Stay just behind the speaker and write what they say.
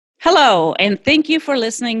Hello, and thank you for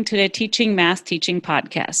listening to the Teaching Math Teaching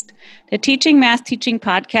Podcast. The Teaching Math Teaching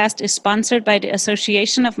Podcast is sponsored by the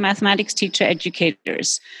Association of Mathematics Teacher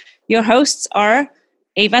Educators. Your hosts are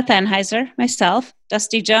Ava Thanheiser, myself,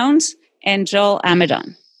 Dusty Jones, and Joel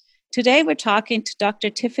Amidon. Today we're talking to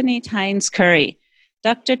Dr. Tiffany Tynes-Curry.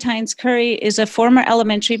 Dr. Tynes-Curry is a former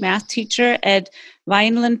elementary math teacher at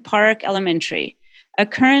Vineland Park Elementary, a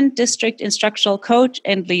current district instructional coach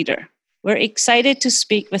and leader. We're excited to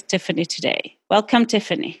speak with Tiffany today. Welcome,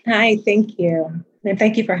 Tiffany. Hi, thank you. And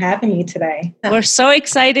thank you for having me today. We're so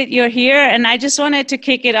excited you're here. And I just wanted to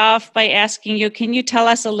kick it off by asking you, can you tell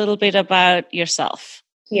us a little bit about yourself?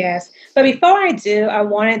 Yes. But before I do, I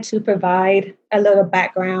wanted to provide a little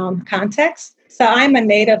background context. So I'm a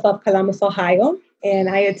native of Columbus, Ohio, and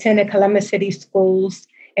I attended Columbus City Schools.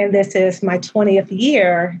 And this is my 20th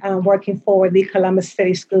year working for the Columbus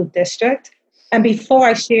City School District. And before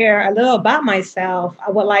I share a little about myself, I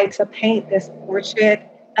would like to paint this portrait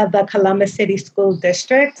of the Columbus City School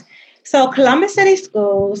District. So Columbus City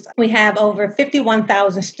Schools, we have over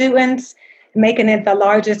 51,000 students, making it the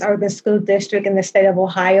largest urban school district in the state of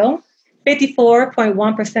Ohio.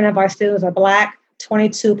 54.1% of our students are Black,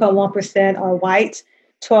 22.1% are white,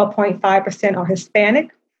 12.5% are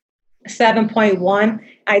Hispanic, 7.1%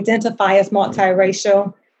 identify as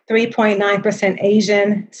multiracial, 3.9%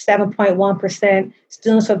 Asian, 7.1%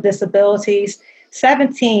 students with disabilities,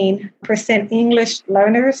 17% English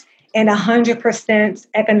learners, and 100%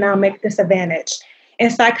 economic disadvantage.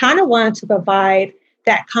 And so I kind of wanted to provide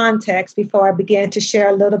that context before I begin to share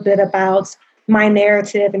a little bit about my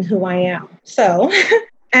narrative and who I am. So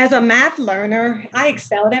as a math learner, I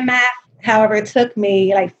excelled in math. However, it took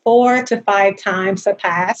me like 4 to 5 times to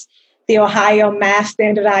pass the Ohio Math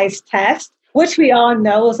Standardized Test, which we all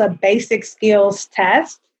know is a basic skills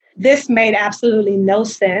test. This made absolutely no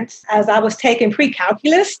sense as I was taking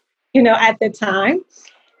pre-calculus, at the time.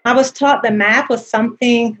 I was taught that math was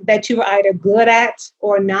something that you were either good at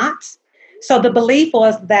or not. So the belief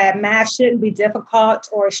was that math shouldn't be difficult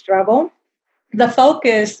or a struggle. The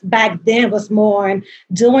focus back then was more on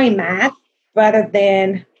doing math rather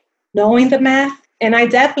than knowing the math. And I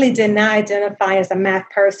definitely did not identify as a math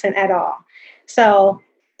person at all. So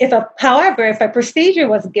However, if a procedure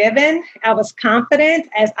was given, I was confident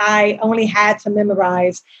as I only had to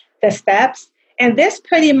memorize the steps. And this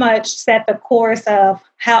pretty much set the course of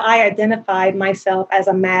how I identified myself as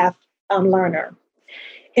a math learner.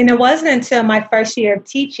 And it wasn't until my first year of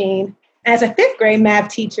teaching as a 5th grade math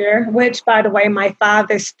teacher, which, by the way, my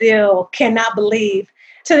father still cannot believe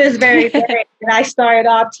to this very day that I started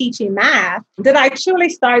off teaching math, that I truly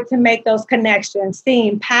started to make those connections,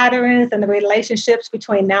 seeing patterns and the relationships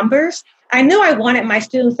between numbers. I knew I wanted my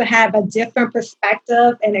students to have a different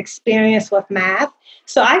perspective and experience with math.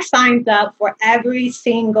 So I signed up for every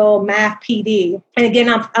single math PD. And again,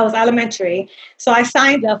 I was elementary. So I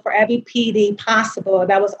signed up for every PD possible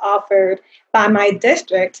that was offered by my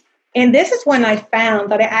district. And this is when I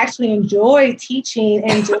found that I actually enjoyed teaching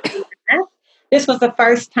and doing math. This was the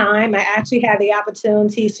first time I actually had the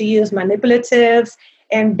opportunity to use manipulatives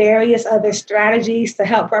and various other strategies to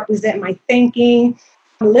help represent my thinking,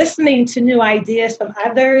 listening to new ideas from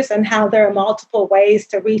others and how there are multiple ways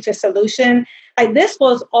to reach a solution. This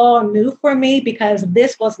was all new for me because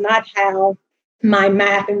this was not how my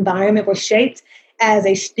math environment was shaped as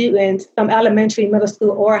a student from elementary, middle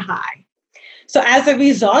school, or high. So as a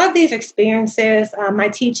result of these experiences, my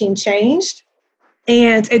teaching changed,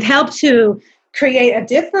 and it helped to create a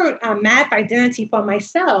different math identity for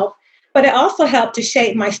myself, but it also helped to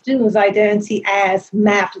shape my students' identity as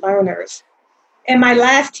math learners. In my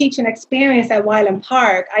last teaching experience at Vineland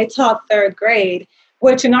Park, I taught 3rd grade,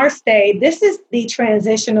 which in our state, this is the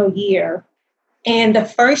transitional year and the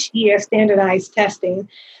first year of standardized testing.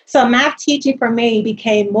 So math teaching for me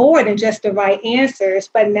became more than just the right answers,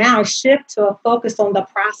 but now shift to a focus on the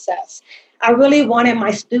process. I really wanted my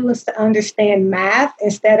students to understand math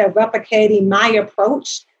instead of replicating my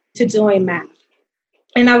approach to doing math.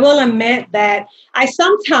 And I will admit that I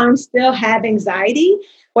sometimes still have anxiety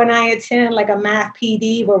when I attend like a math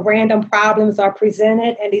PD where random problems are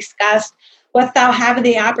presented and discussed without having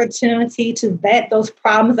the opportunity to vet those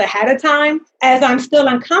problems ahead of time, as I'm still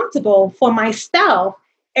uncomfortable for myself,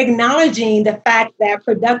 acknowledging the fact that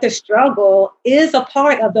productive struggle is a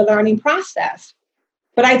part of the learning process.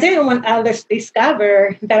 But I didn't want others to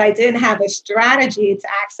discover that I didn't have a strategy to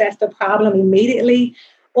access the problem immediately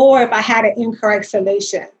or if I had an incorrect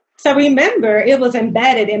solution. So remember, it was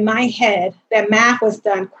embedded in my head that math was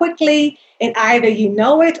done quickly and either you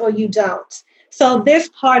know it or you don't. So this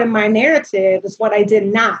part of my narrative is what I did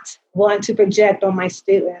not want to project on my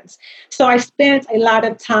students. So I spent a lot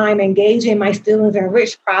of time engaging my students in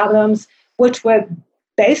rich problems, which would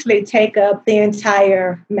basically take up the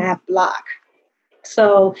entire math block.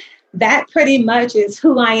 So that pretty much is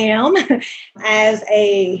who I am as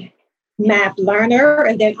a math learner,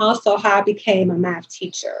 and then also how I became a math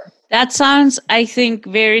teacher. That sounds, I think,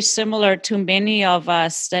 very similar to many of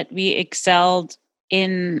us, that we excelled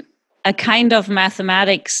in a kind of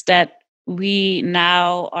mathematics that we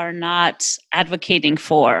now are not advocating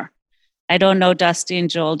for. I don't know, Dusty and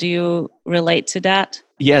Joel, do you relate to that?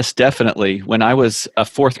 Yes, definitely. When I was a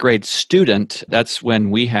fourth grade student, that's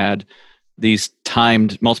when we had these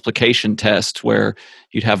timed multiplication tests where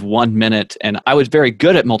you'd have 1 minute, and I was very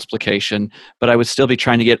good at multiplication, but I would still be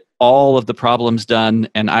trying to get all of the problems done,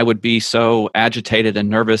 and I would be so agitated and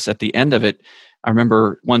nervous at the end of it. I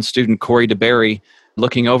remember one student, Corey DeBerry,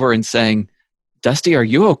 looking over and saying, "Dusty, are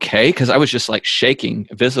you okay?" Because I was just like shaking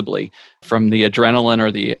visibly from the adrenaline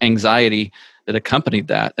or the anxiety that accompanied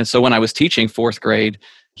that. And so when I was teaching fourth grade,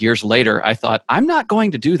 years later, I thought, I'm not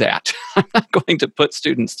going to do that. I'm not going to put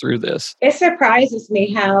students through this. It surprises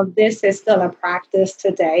me how this is still a practice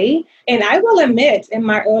today. And I will admit, in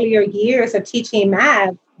my earlier years of teaching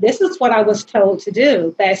math, this is what I was told to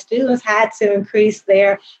do, that students had to increase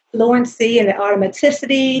their fluency and their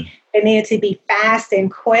automaticity. They needed to be fast and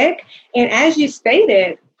quick. And as you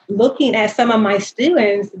stated, looking at some of my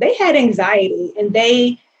students, they had anxiety and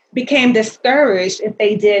they became discouraged if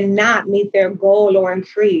they did not meet their goal or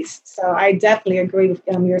increase. So I definitely agree with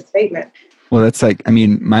your statement. Well, that's like, I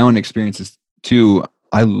mean, my own experiences too.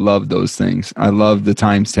 I love those things. I love the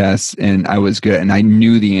times tests, and I was good, and I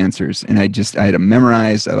knew the answers, and I had to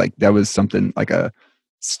memorize. That was something like a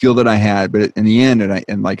skill that I had. But in the end,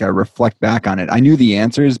 I reflect back on it, I knew the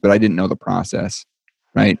answers, but I didn't know the process.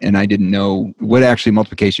 Right. And I didn't know what actually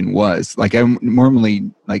multiplication was. Like I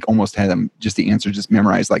normally almost had them just the answer just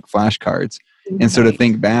memorized like flashcards. Mm-hmm. And so to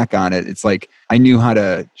think back on it, it's like I knew how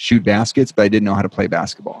to shoot baskets, but I didn't know how to play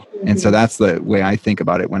basketball. Mm-hmm. And so that's the way I think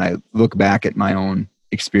about it when I look back at my own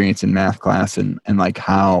experience in math class and like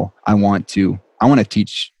how I want to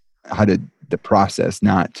teach how to the process,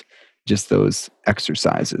 not just those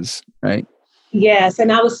exercises. Right. Yes,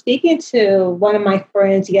 and I was speaking to one of my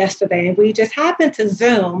friends yesterday, and we just happened to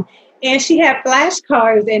Zoom, and she had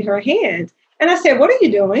flashcards in her hand. And I said, "What are you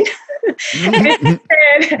doing?" And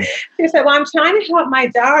she said, "Well, I'm trying to help my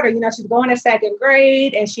daughter. She's going to second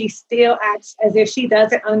grade, and she still acts as if she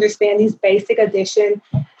doesn't understand these basic addition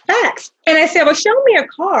facts." And I said, "Well, show me a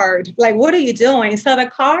card. Like, what are you doing?" So the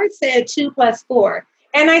card said 2 + 4.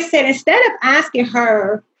 And I said, instead of asking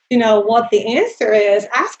her, what the answer is,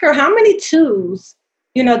 ask her how many 2s,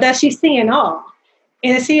 does she see in all?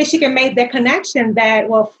 And see if she can make the connection that,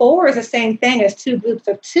 4 is the same thing as 2 groups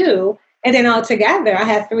of 2. And then altogether, I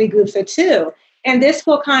have 3 groups of 2. And this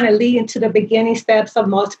will kind of lead into the beginning steps of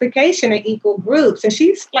multiplication in equal groups. And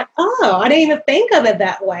she's like, "Oh, I didn't even think of it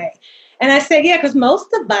that way." And I said, yeah, because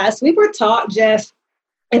most of us, we were taught just,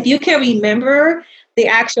 if you can remember the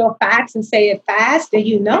actual facts and say it fast, then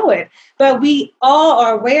you know it. But we all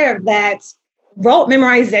are aware that rote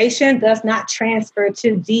memorization does not transfer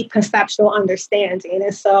to deep conceptual understanding.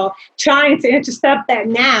 And so trying to intercept that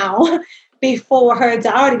now before her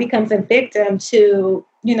daughter becomes a victim to,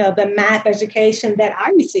 the math education that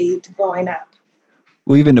I received growing up.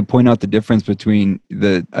 Well, even to point out the difference between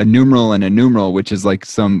a numeral and a numeral, which is like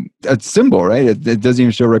a symbol, right? It doesn't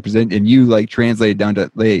even show represent, and you translate it down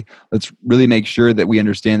to, hey, let's really make sure that we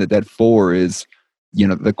understand that 4 is,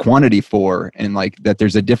 the quantity 4, and that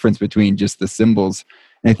there's a difference between just the symbols.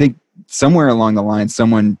 And I think somewhere along the line,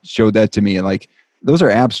 someone showed that to me, those are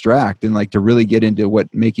abstract, and to really get into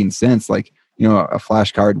what making sense, a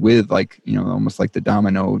flashcard with almost like the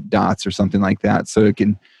domino dots or something like that. So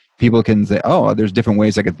people can say, oh, there's different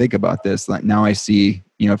ways I can think about this. Like now I see,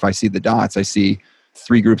 if I see the dots, I see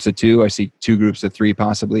 3 groups of 2, I see 2 groups of 3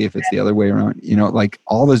 possibly if it's the other way around,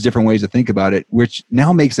 all those different ways to think about it, which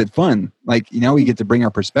now makes it fun. Now we get to bring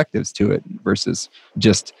our perspectives to it versus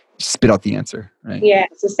just spit out the answer, right? Yeah,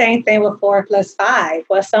 it's the same thing with 4 + 5.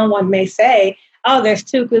 Well, someone may say, oh, there's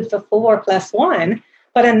 2 groups of 4 + 1.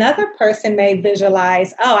 But another person may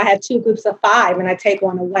visualize, oh, I have 2 groups of 5 and I take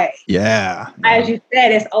 1 away. Yeah. As you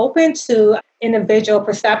said, it's open to individual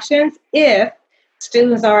perceptions if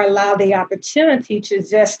students are allowed the opportunity to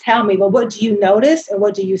just tell me, well, what do you notice and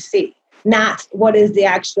what do you see? Not what is the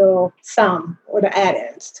actual sum or the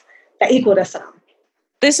add-ins that equal the sum.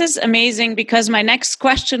 This is amazing because my next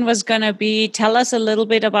question was going to be, tell us a little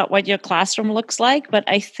bit about what your classroom looks like. But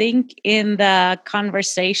I think in the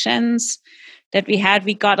conversations that we had,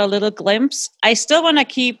 we got a little glimpse. I still want to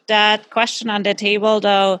keep that question on the table,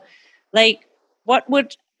 though. Like, what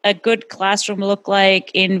would a good classroom look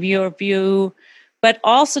like in your view? But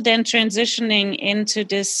also then transitioning into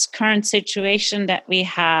this current situation that we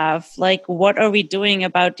have, like, what are we doing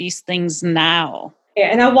about these things now? Yeah,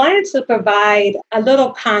 and I wanted to provide a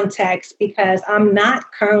little context because I'm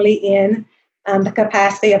not currently in the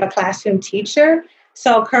capacity of a classroom teacher.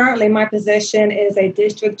 So currently my position is a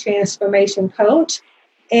district transformation coach.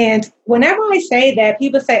 And whenever I say that,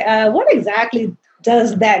 people say, what exactly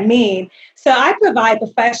does that mean? So I provide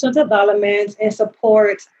professional development and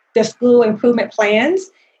support the school improvement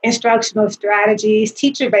plans, instructional strategies,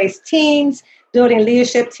 teacher-based teams, building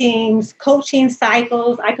leadership teams, coaching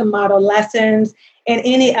cycles. I can model lessons and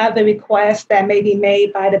any other requests that may be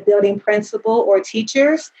made by the building principal or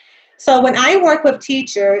teachers. So when I work with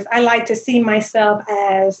teachers, I like to see myself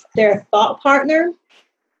as their thought partner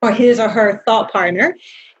or his or her thought partner.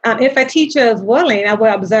 If a teacher is willing, I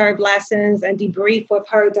will observe lessons and debrief with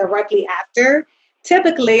her directly after.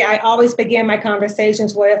 Typically, I always begin my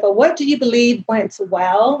conversations with, what do you believe went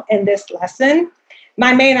well in this lesson?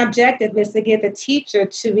 My main objective is to get the teacher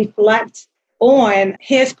to reflect on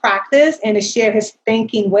his practice and to share his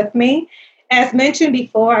thinking with me. As mentioned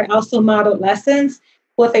before, I also modeled lessons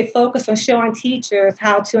with a focus on showing teachers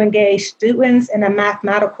how to engage students in a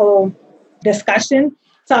mathematical discussion.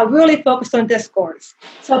 So I really focus on discourse.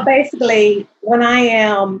 So basically, when I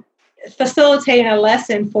am facilitating a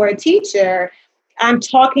lesson for a teacher, I'm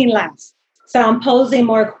talking less. So I'm posing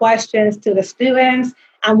more questions to the students.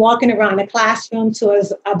 I'm walking around the classroom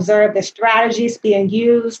to observe the strategies being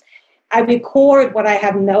used. I record what I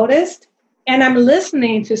have noticed, and I'm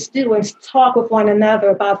listening to students talk with one another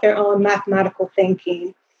about their own mathematical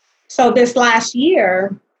thinking. So this last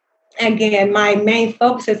year, again, my main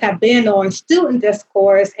focuses have been on student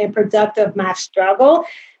discourse and productive math struggle,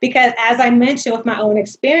 because as I mentioned with my own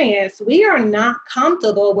experience, we are not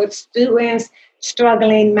comfortable with students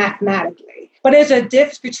struggling mathematically. But there's a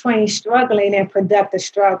difference between struggling and productive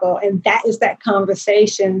struggle, and that is that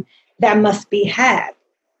conversation that must be had.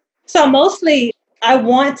 So mostly, I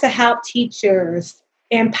want to help teachers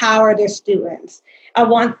empower their students. I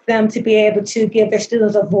want them to be able to give their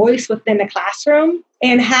students a voice within the classroom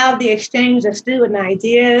and have the exchange of student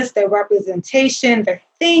ideas, their representation, their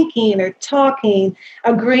thinking, their talking,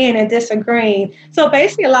 agreeing and disagreeing. So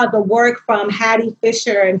basically, a lot of the work from Hattie,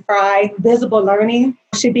 Fisher, and Fry, visible learning,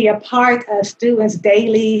 should be a part of students'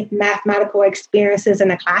 daily mathematical experiences in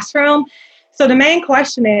the classroom. So the main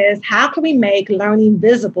question is, how can we make learning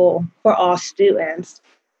visible for all students?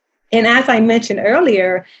 And as I mentioned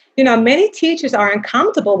earlier, many teachers are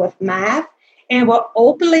uncomfortable with math and will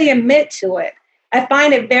openly admit to it. I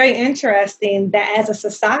find it very interesting that as a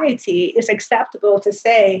society, it's not acceptable to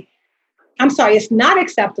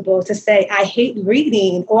say, I hate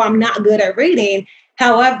reading or I'm not good at reading.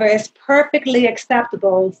 However, it's perfectly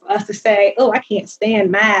acceptable for us to say, I can't stand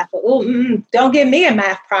math, or don't give me a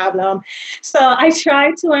math problem. So I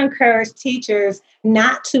try to encourage teachers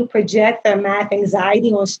not to project their math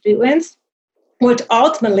anxiety on students, which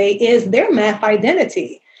ultimately is their math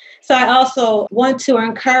identity. So I also want to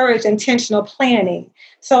encourage intentional planning.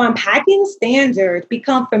 So unpacking standards,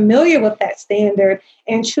 become familiar with that standard,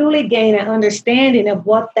 and truly gain an understanding of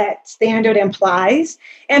what that standard implies.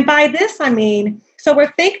 And by this, I mean, so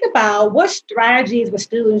we're thinking about what strategies will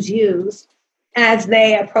students use as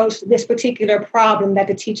they approach this particular problem that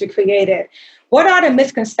the teacher created. What are the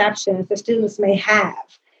misconceptions that students may have?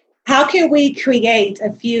 How can we create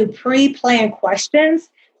a few pre-planned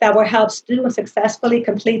questions that will help students successfully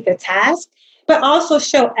complete the task, but also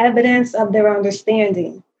show evidence of their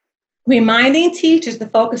understanding? Reminding teachers to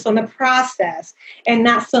focus on the process and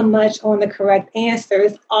not so much on the correct answer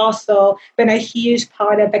has also been a huge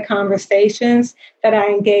part of the conversations that I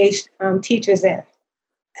engage teachers in.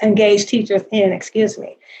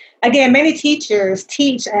 Again, many teachers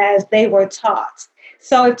teach as they were taught.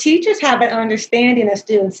 So if teachers have an understanding of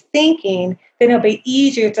students' thinking, then it'll be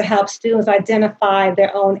easier to help students identify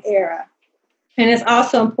their own error. And it's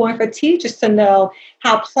also important for teachers to know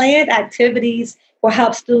how planned activities will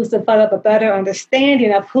help students develop a better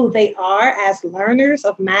understanding of who they are as learners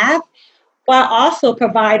of math, while also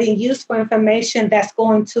providing useful information that's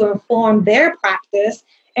going to inform their practice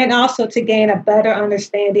and also to gain a better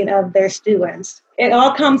understanding of their students. It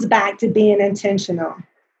all comes back to being intentional.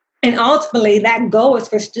 And ultimately, that goal is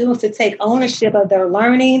for students to take ownership of their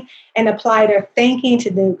learning and apply their thinking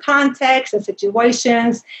to new contexts and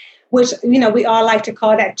situations, which, we all like to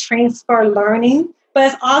call that transfer learning.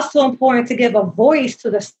 But it's also important to give a voice to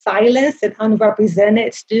the silenced and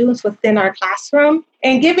unrepresented students within our classroom.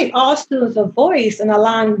 And giving all students a voice and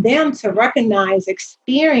allowing them to recognize,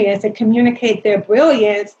 experience, and communicate their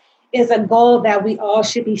brilliance is a goal that we all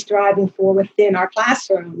should be striving for within our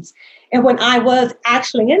classrooms. And when I was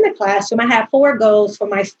actually in the classroom, I had 4 goals for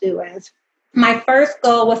my students. My first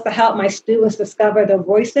goal was to help my students discover their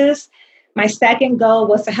voices. My second goal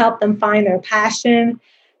was to help them find their passion.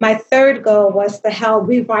 My third goal was to help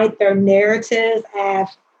rewrite their narratives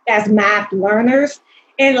as math learners.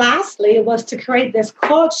 And lastly, it was to create this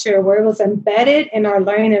culture where it was embedded in our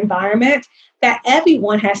learning environment that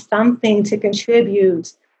everyone has something to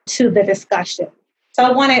contribute to the discussion. So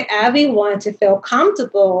I wanted everyone to feel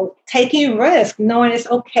comfortable taking risks, knowing it's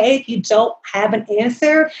okay if you don't have an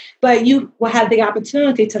answer, but you will have the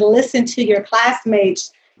opportunity to listen to your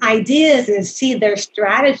classmates' ideas and see their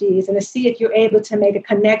strategies and to see if you're able to make a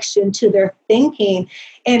connection to their thinking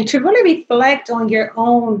and to really reflect on your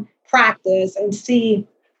own practice and see,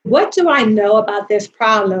 what do I know about this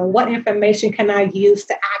problem? What information can I use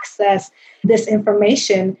to access this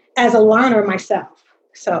information as a learner myself?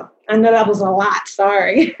 So I know that was a lot.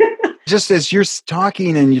 Sorry. Just as you're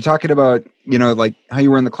talking and you're talking about, like how you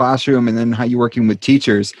were in the classroom and then how you're working with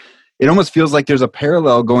teachers, it almost feels like there's a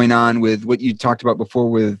parallel going on with what you talked about before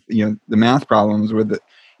with, the math problems where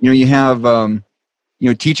you have,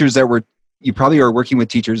 teachers that you probably are working with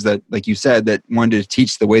teachers that, like you said, that wanted to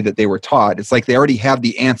teach the way that they were taught. It's like they already have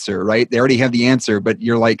the answer, right? They already have the answer, but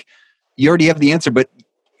you're like, you already have the answer, but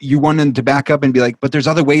you want them to back up and be like, but there's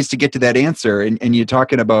other ways to get to that answer. And you're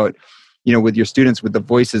talking about, with your students with the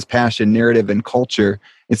voices, passion, narrative, and culture.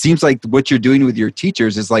 It seems like what you're doing with your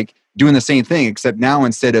teachers is like doing the same thing, except now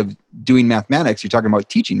instead of doing mathematics, you're talking about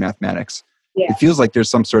teaching mathematics. Yeah. It feels like there's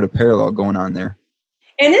some sort of parallel going on there.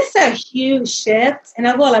 And it's a huge shift. And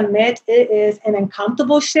I will admit it is an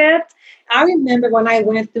uncomfortable shift. I remember when I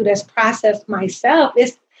went through this process myself,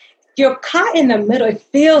 you're caught in the middle. It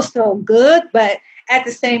feels so good, but at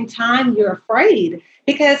the same time, you're afraid.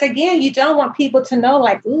 Because again, you don't want people to know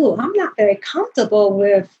like, ooh, I'm not very comfortable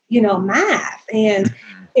with, math. And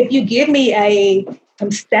if you give me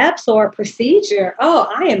some steps or a procedure,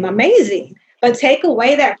 oh, I am amazing. But take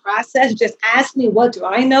away that process, just ask me, what do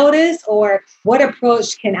I notice or what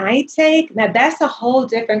approach can I take? Now, that's a whole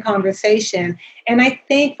different conversation. And I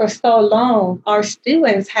think for so long, our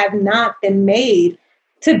students have not been made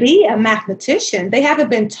to be a mathematician. They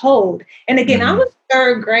haven't been told. And again, I was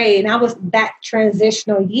 3rd grade and I was that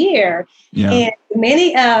transitional year. Yeah. And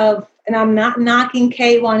and I'm not knocking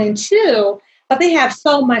K1 and 2, but they have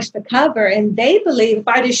so much to cover. And they believe if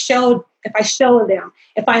I show them,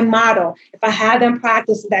 if I model, if I have them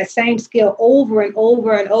practice that same skill over and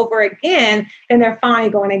over and over again, then they're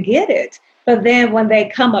finally going to get it. But then when they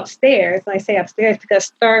come upstairs, and I say upstairs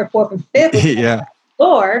because 3rd, 4th, and 5th is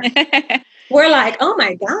floor, we're like, oh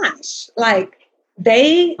my gosh, like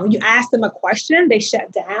you ask them a question, they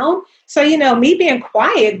shut down. So, me being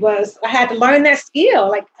quiet I had to learn that skill.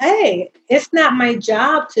 Like, hey, it's not my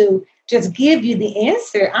job to just give you the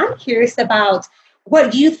answer. I'm curious about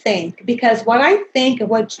what you think, because what I think and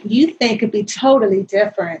what you think could be totally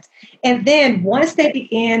different. And then once they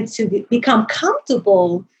begin to become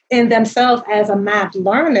comfortable in themselves as a math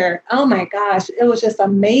learner, oh my gosh, it was just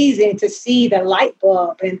amazing to see the light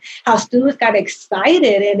bulb and how students got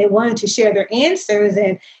excited and they wanted to share their answers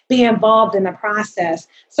and be involved in the process.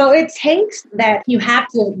 So it takes that, you have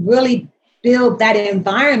to really build that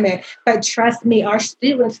environment. But trust me, our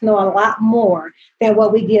students know a lot more than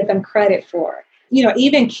what we give them credit for.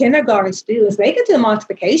 Even kindergarten students, they can do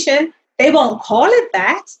multiplication. They won't call it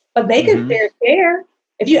that, but they can share.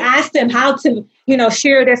 If you ask them how to,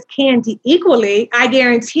 share this candy equally, I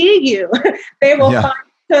guarantee you they will find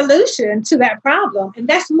a solution to that problem. And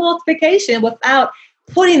that's multiplication without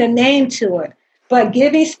putting a name to it, but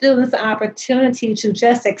giving students the opportunity to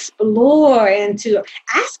just explore and to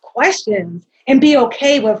ask questions and be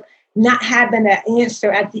okay with not having an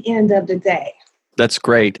answer at the end of the day. That's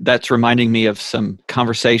great. That's reminding me of some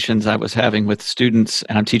conversations I was having with students,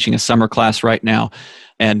 and I'm teaching a summer class right now.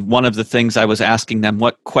 And one of the things I was asking them,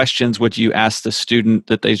 what questions would you ask the student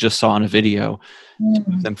that they just saw in a video to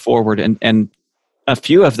move them forward? And a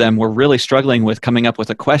few of them were really struggling with coming up with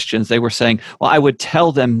the questions. They were saying, well, I would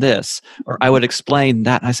tell them this, or I would explain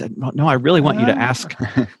that. And I said, no, I really want you to ask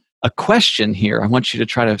a question here. I want you to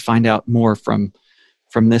try to find out more from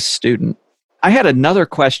this student. I had another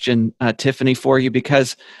question, Tiffany, for you,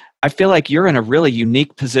 because I feel like you're in a really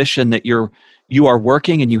unique position that you are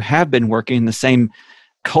working and you have been working in the same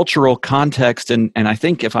cultural context and I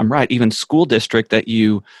think, if I'm right, even school district that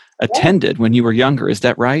you attended when you were younger. Is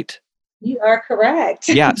that right? You are correct.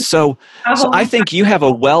 Yeah. So I think you have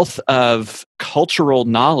a wealth of cultural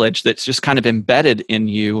knowledge that's just kind of embedded in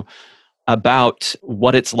you about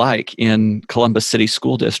what it's like in Columbus City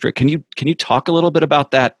School District. Can you talk a little bit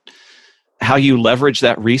about that? How you leverage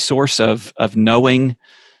that resource of knowing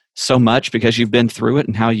so much because you've been through it,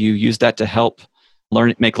 and how you use that to help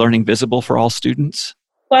make learning visible for all students?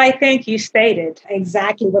 Well, I think you stated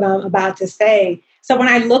exactly what I'm about to say. So when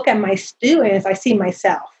I look at my students, I see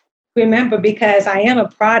myself. Remember, because I am a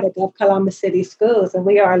product of Columbus City Schools, and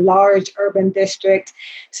we are a large urban district.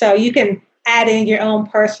 So you can add in your own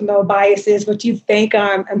personal biases, what you think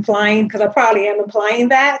I'm implying, because I probably am implying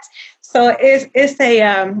that. So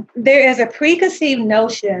there is a preconceived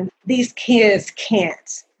notion these kids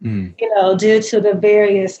can't, due to the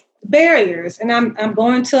various barriers. And I'm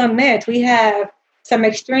going to admit we have some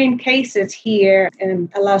extreme cases here and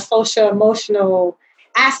a lot of social emotional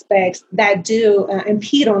aspects that do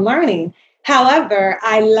impede on learning. However,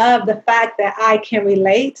 I love the fact that I can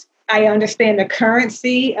relate. I understand the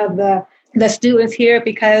currency of the students here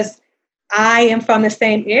because I am from the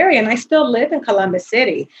same area and I still live in Columbus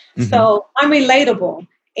City. Mm-hmm. So I'm relatable.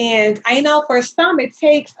 And I know for some, it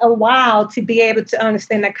takes a while to be able to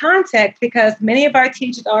understand the context because many of our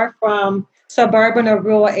teachers are from suburban or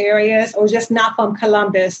rural areas or just not from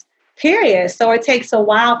Columbus, period. So it takes a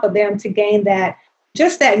while for them to gain that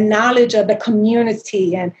knowledge of the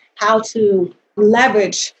community and how to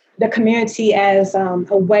leverage the community as a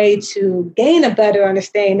way to gain a better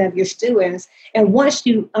understanding of your students. And once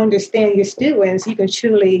you understand your students, you can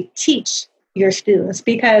truly teach your students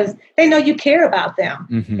because they know you care about them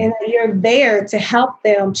and that you're there to help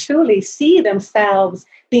them truly see themselves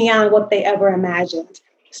beyond what they ever imagined.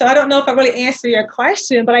 So I don't know if I really answered your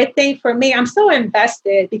question, but I think for me, I'm so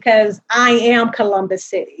invested because I am Columbus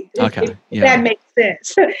City. Okay. That makes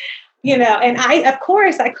sense. And I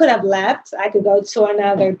could have left. I could go to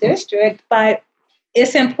another district, but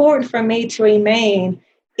it's important for me to remain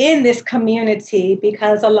in this community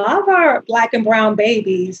because a lot of our Black and brown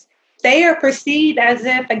babies, they are perceived as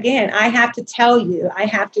if, again, I have to tell you, I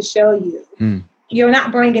have to show you. You're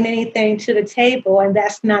not bringing anything to the table, and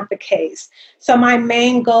that's not the case. So my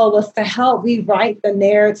main goal was to help rewrite the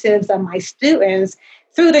narratives of my students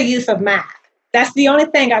through the use of math. That's the only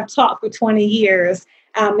thing I've taught for 20 years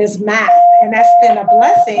is math, and that's been a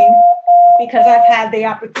blessing because I've had the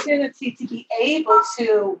opportunity to be able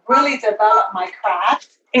to really develop my craft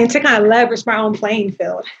and to kind of leverage my own playing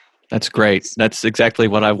field. That's great. That's exactly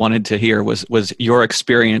what I wanted to hear was your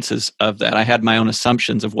experiences of that. I had my own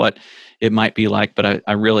assumptions of what it might be like, but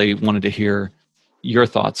I really wanted to hear your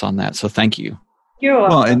thoughts on that. So thank you. You're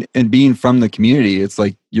welcome. Well, and being from the community, it's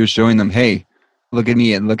like you're showing them, hey, look at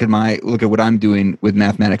me and look at what I'm doing with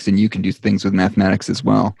mathematics, and you can do things with mathematics as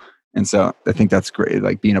well. And so I think that's great.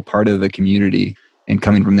 Like being a part of the community and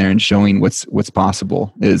coming from there and showing what's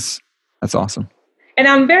possible that's awesome. And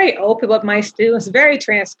I'm very open with my students, very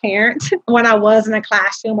transparent when I was in a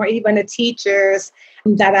classroom or even the teachers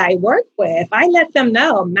that I work with. I let them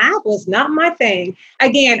know math was not my thing.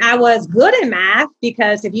 Again, I was good in math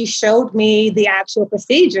because if you showed me the actual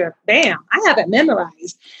procedure, bam, I have it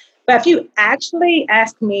memorized. But if you actually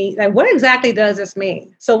ask me, like, what exactly does this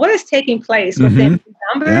mean? So what is taking place within the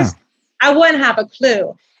numbers? Yeah. I wouldn't have a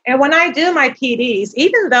clue. And when I do my PDs,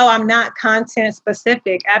 even though I'm not content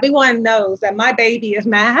specific, everyone knows that my baby is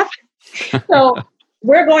math. So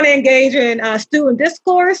we're going to engage in student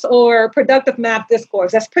discourse or productive math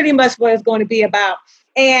discourse. That's pretty much what it's going to be about.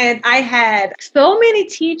 And I had so many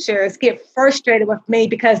teachers get frustrated with me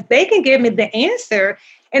because they can give me the answer.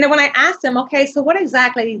 And then when I ask them, okay, so what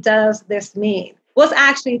exactly does this mean? What's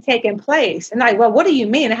actually taking place? And like, well, what do you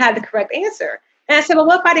mean? I had the correct answer. And I said, well,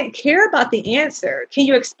 what if I didn't care about the answer? Can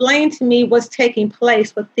you explain to me what's taking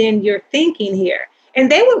place within your thinking here?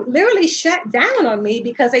 And they would literally shut down on me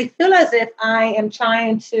because they feel as if I am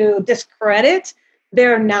trying to discredit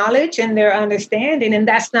their knowledge and their understanding. And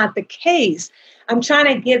that's not the case. I'm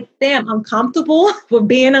trying to get them uncomfortable with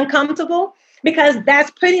being uncomfortable because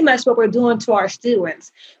that's pretty much what we're doing to our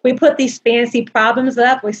students. We put these fancy problems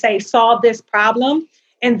up. We say, solve this problem.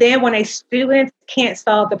 And then when a student can't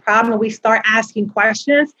solve the problem, we start asking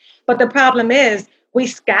questions. But the problem is we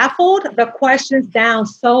scaffold the questions down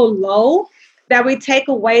so low that we take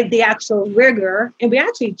away the actual rigor and we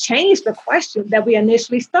actually change the question that we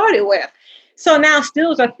initially started with. So now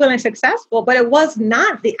students are feeling successful, but it was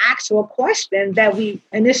not the actual question that we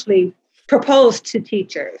initially proposed to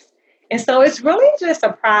teachers. And so it's really just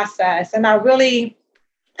a process. And I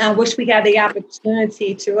wish we had the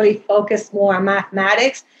opportunity to really focus more on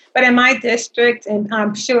mathematics. But in my district, and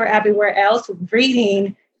I'm sure everywhere else,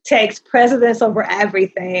 reading takes precedence over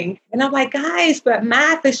everything. And I'm like, guys, but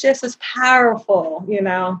math is just as powerful, you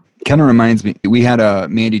know? Kind of reminds me, we had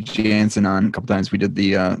Mandy Jansen on a couple times. We did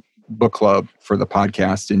the book club for the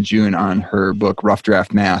podcast in June on her book, Rough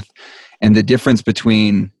Draft Math. And the difference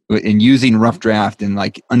between in using rough draft and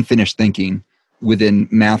like unfinished thinking within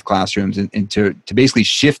math classrooms and to basically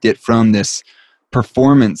shift it from this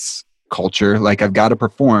performance culture, like I've got to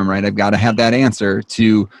perform, right? I've got to have that answer,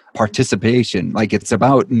 to participation. Like it's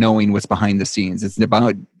about knowing what's behind the scenes. It's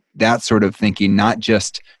about that sort of thinking, not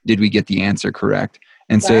just did we get the answer correct.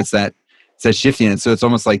 And so it's that shifting. And so it's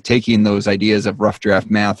almost like taking those ideas of rough draft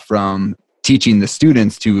math from teaching the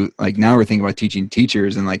students to like, now we're thinking about teaching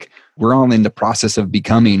teachers, and like we're all in the process of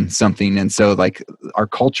becoming something. And so like our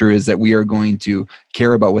culture is that we are going to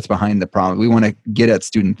care about what's behind the problem. We want to get at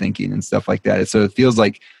student thinking and stuff like that. And so it feels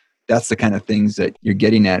like that's the kind of things that you're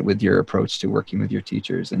getting at with your approach to working with your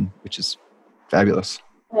teachers, and which is fabulous.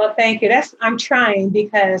 Well, thank you. I'm trying,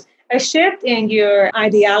 because a shift in your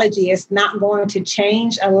ideology is not going to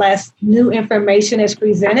change unless new information is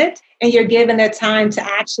presented and you're given the time to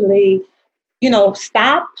actually,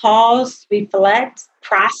 stop, pause, reflect,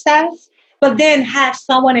 process, but then have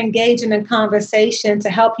someone engage in a conversation to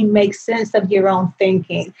help you make sense of your own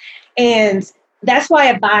thinking. And that's why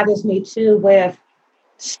it bothers me too with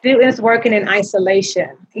students working in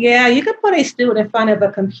isolation. Yeah, you could put a student in front of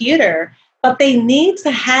a computer, but they need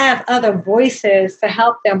to have other voices to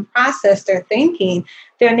help them process their thinking.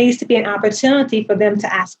 There needs to be an opportunity for them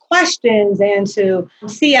to ask questions and to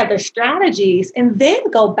see other strategies, and then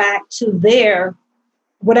go back to their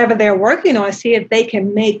whatever they're working on, see if they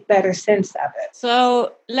can make better sense of it.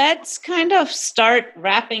 So let's kind of start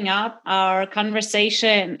wrapping up our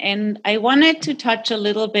conversation. And I wanted to touch a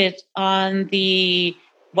little bit on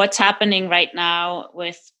what's happening right now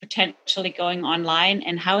with potentially going online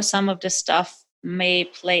and how some of the stuff may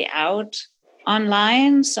play out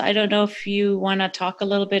online. So I don't know if you want to talk a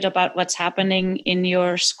little bit about what's happening in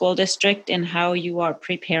your school district and how you are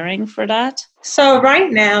preparing for that. So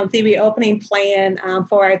right now, the reopening plan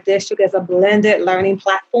for our district is a blended learning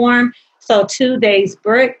platform. So 2 days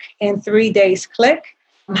Brick and 3 days Click.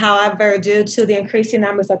 However, due to the increasing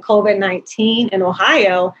numbers of COVID-19 in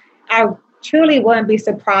Ohio, I truly wouldn't be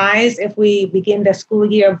surprised if we begin the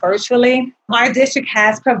school year virtually. Our district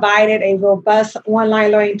has provided a robust online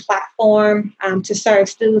learning platform to serve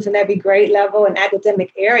students in every grade level and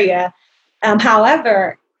academic area.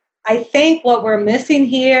 However, I think what we're missing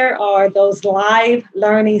here are those live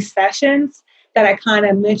learning sessions that I kind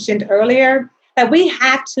of mentioned earlier, that we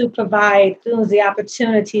have to provide students the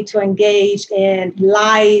opportunity to engage in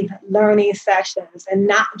live learning sessions and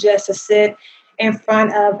not just to sit in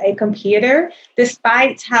front of a computer.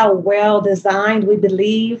 Despite how well designed we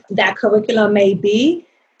believe that curriculum may be,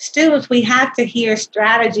 students, we have to hear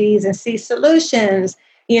strategies and see solutions,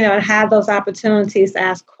 and have those opportunities to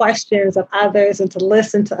ask questions of others and to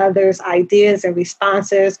listen to others' ideas and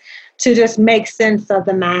responses to just make sense of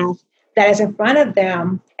the math that is in front of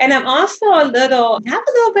them. And I'm also have a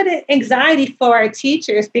little bit of anxiety for our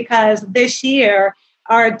teachers, because this year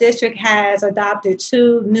our district has adopted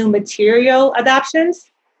 2 new material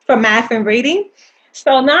adoptions for math and reading.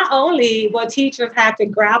 So not only will teachers have to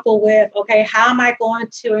grapple with, okay, how am I going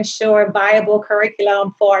to ensure viable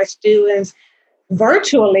curriculum for our students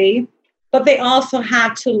virtually, but they also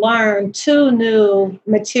have to learn 2 new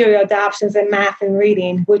material adoptions in math and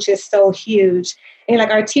reading, which is so huge. And like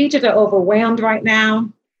our teachers are overwhelmed right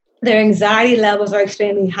now. Their anxiety levels are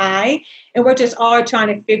extremely high, and we're just all trying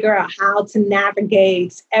to figure out how to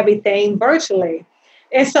navigate everything virtually.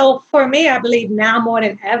 And so for me, I believe now more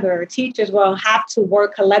than ever, teachers will have to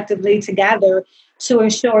work collectively together to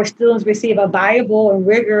ensure students receive a viable and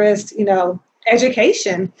rigorous,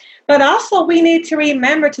 education. But also we need to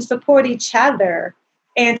remember to support each other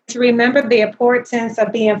and to remember the importance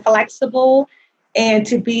of being flexible and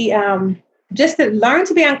to be just to learn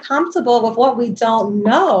to be uncomfortable with what we don't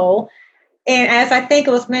know. And as I think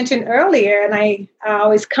it was mentioned earlier, and I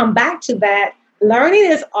always come back to that,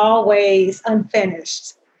 learning is always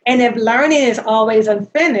unfinished. And if learning is always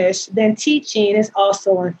unfinished, then teaching is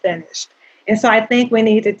also unfinished. And so I think we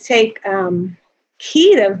need to take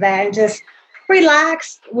heed of that and just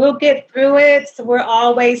relax. We'll get through it. So we're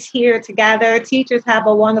always here together. Teachers have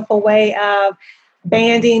a wonderful way of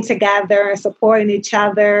banding together and supporting each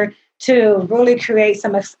other to really create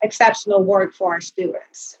some exceptional work for our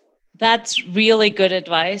students. That's really good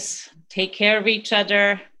advice. Take care of each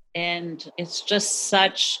other. And it's just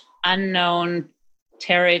such unknown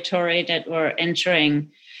territory that we're entering.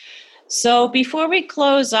 So before we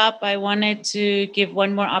close up, I wanted to give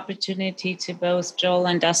one more opportunity to both Joel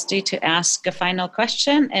and Dusty to ask a final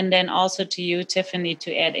question, and then also to you, Tiffany,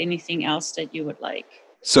 to add anything else that you would like.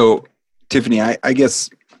 So, Tiffany, I guess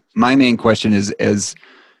my main question is, as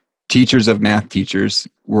teachers of math teachers,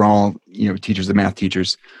 we're all, teachers of math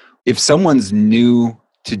teachers. If someone's new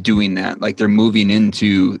to doing that, like they're moving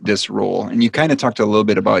into this role, and you kind of talked a little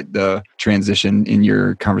bit about the transition in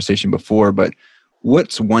your conversation before, but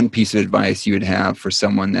what's one piece of advice you would have for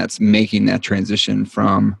someone that's making that transition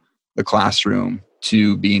from the classroom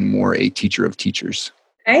to being more a teacher of teachers?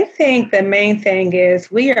 I think the main thing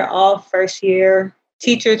is we are all first year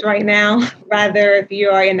teachers right now, rather if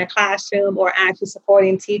you are in the classroom or actually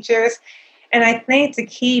supporting teachers. And I think to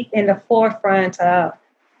keep in the forefront of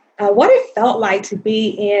what it felt like to be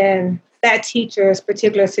in that teacher's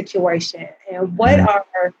particular situation and what are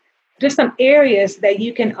just some areas that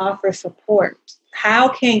you can offer support. How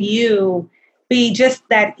can you be just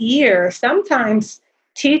that ear? Sometimes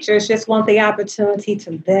teachers just want the opportunity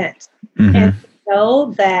to vent and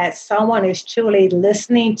know that someone is truly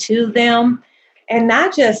listening to them and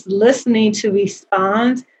not just listening to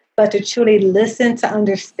respond, but to truly listen to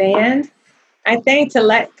understand. I think to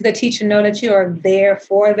let the teacher know that you are there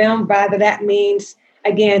for them, rather that means,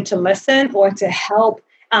 again, to listen or to help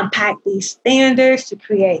unpack these standards, to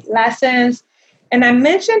create lessons. And I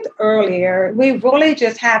mentioned earlier, we really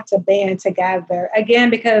just have to band together, again,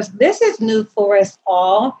 because this is new for us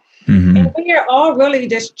all. And we are all really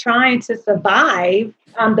just trying to survive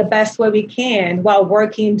the best way we can while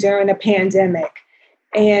working during a pandemic.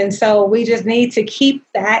 And so we just need to keep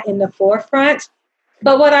that in the forefront.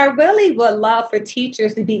 But what I really would love for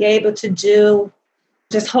teachers to be able to do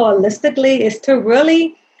just holistically is to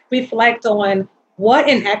really reflect on what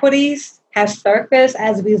inequities have surfaced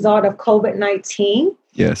as a result of COVID-19.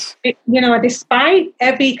 Yes. Despite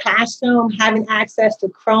every classroom having access to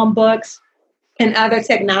Chromebooks and other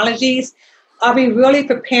technologies, are we really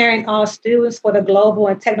preparing our students for the global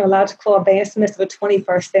and technological advancements of the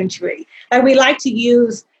 21st century? Like we like to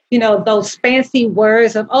use, those fancy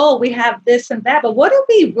words of, we have this and that, but what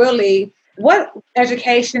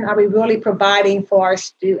education are we really providing for our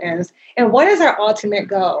students? And what is our ultimate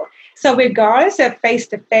goal? So regardless of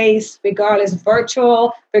face-to-face, regardless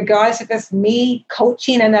virtual, regardless if it's me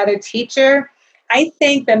coaching another teacher, I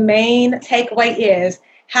think the main takeaway is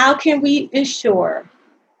how can we ensure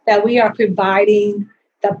that we are providing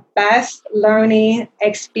the best learning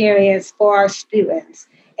experience for our students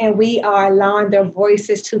and we are allowing their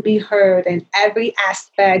voices to be heard in every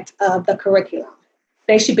aspect of the curriculum.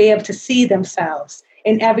 They should be able to see themselves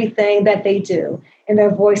in everything that they do, and their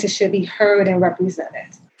voices should be heard and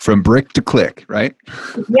represented. From brick to click, right?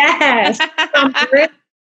 Yes, from brick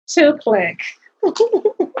to click.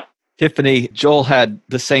 Tiffany, Joel had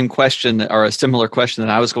the same question or a similar question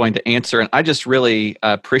that I was going to answer. And I just really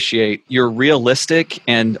appreciate your realistic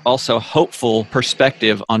and also hopeful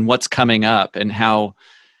perspective on what's coming up and how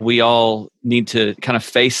we all need to kind of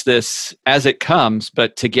face this as it comes,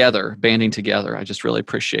 but together, banding together. I just really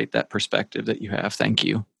appreciate that perspective that you have. Thank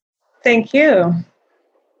you. Thank you.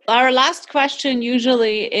 Our last question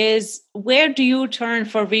usually is, where do you turn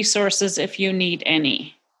for resources if you need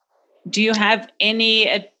any? Do you have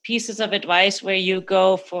any pieces of advice where you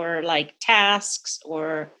go for like tasks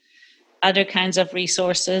or other kinds of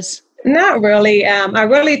resources? Not really. I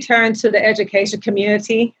really turn to the education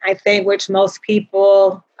community, I think, which most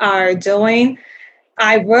people are doing.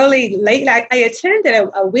 I attended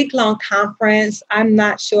a week-long conference. I'm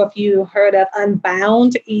not sure if you heard of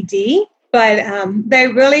Unbound ED, but they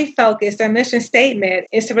really focus, their mission statement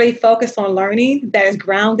is to really focus on learning that is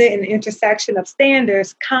grounded in the intersection of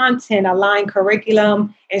standards, content, aligned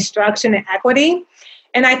curriculum, instruction, and equity.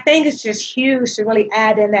 And I think it's just huge to really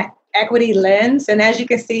add in that equity lens. And as you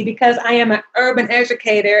can see, because I am an urban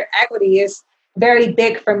educator, equity is very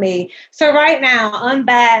big for me. So right now,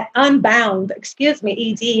 Unbound,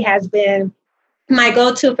 ED has been my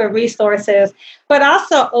go-to for resources, but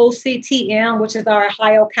also OCTM, which is our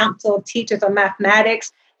Ohio Council of Teachers of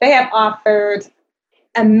Mathematics. They have offered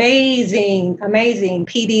amazing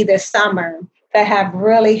PD this summer that have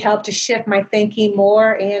really helped to shift my thinking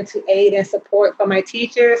more and to aid and support for my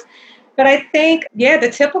teachers. But I think,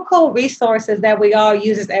 the typical resources that we all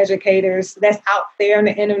use as educators that's out there on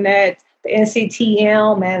the internet, the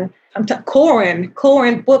NCTM and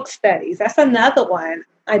Corin book studies, that's another one.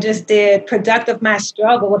 I just did Productive Math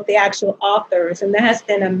Struggle with the actual authors, and that has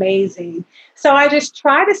been amazing. So I just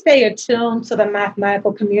try to stay attuned to the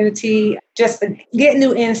mathematical community, just to get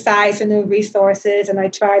new insights and new resources, and I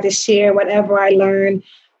try to share whatever I learn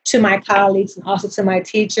to my colleagues and also to my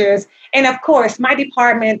teachers. And of course, my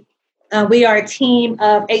department We are a team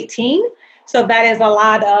of 18. So that is a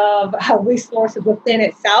lot of resources within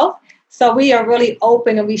itself. So we are really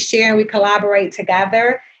open and we share and we collaborate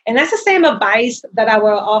together. And that's the same advice that I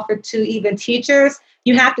will offer to even teachers.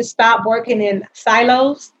 You have to stop working in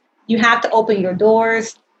silos. You have to open your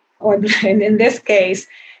doors, or in this case,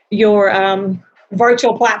 your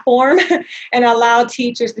virtual platform, and allow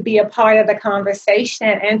teachers to be a part of the conversation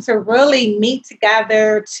and to really meet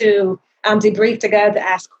together, to debrief together, to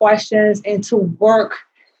ask questions, and to work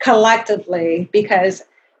collectively. Because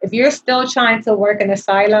if you're still trying to work in a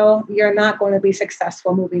silo, you're not going to be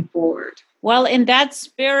successful moving forward. Well, in that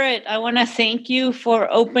spirit, I want to thank you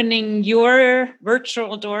for opening your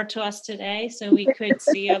virtual door to us today so we could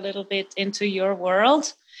see a little bit into your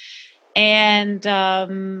world. And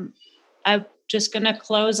I'm just going to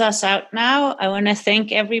close us out now. I want to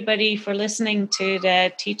thank everybody for listening to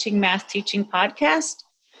the Teaching Math Teaching podcast.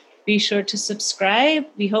 Be sure to subscribe.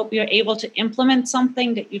 We hope you're able to implement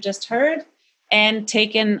something that you just heard and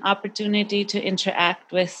take an opportunity to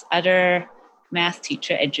interact with other math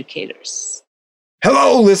teacher educators.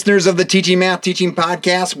 Hello, listeners of the Teaching Math Teaching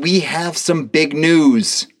podcast. We have some big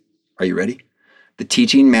news. Are you ready? The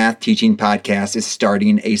Teaching Math Teaching podcast is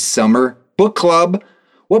starting a summer book club.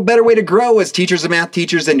 What better way to grow as teachers and math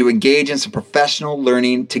teachers than to engage in some professional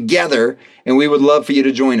learning together? And we would love for you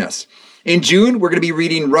to join us. In June, we're going to be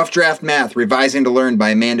reading Rough Draft Math, Revising to Learn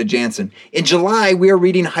by Amanda Jansen. In July, we are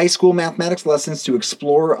reading High School Mathematics Lessons to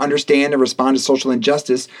Explore, Understand, and Respond to Social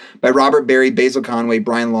Injustice by Robert Berry, Basil Conway,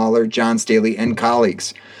 Brian Lawler, John Staley, and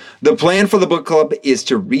colleagues. The plan for the book club is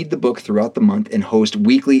to read the book throughout the month and host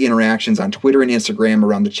weekly interactions on Twitter and Instagram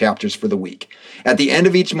around the chapters for the week. At the end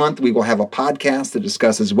of each month, we will have a podcast that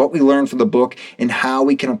discusses what we learned from the book and how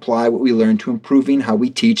we can apply what we learned to improving how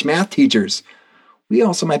we teach math teachers. We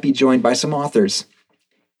also might be joined by some authors.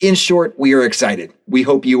 In short, we are excited. We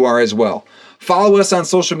hope you are as well. Follow us on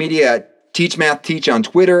social media at Teach Math Teach on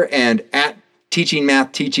Twitter and at Teaching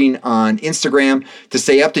Math Teaching on Instagram to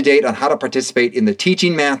stay up to date on how to participate in the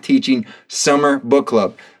Teaching Math Teaching Summer Book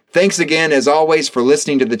Club. Thanks again, as always, for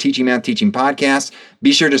listening to the Teaching Math Teaching podcast.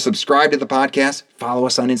 Be sure to subscribe to the podcast, follow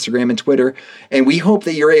us on Instagram and Twitter, and we hope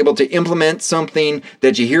that you're able to implement something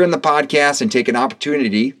that you hear in the podcast and take an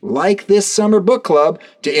opportunity, like this summer book club,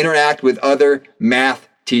 to interact with other math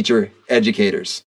teacher educators.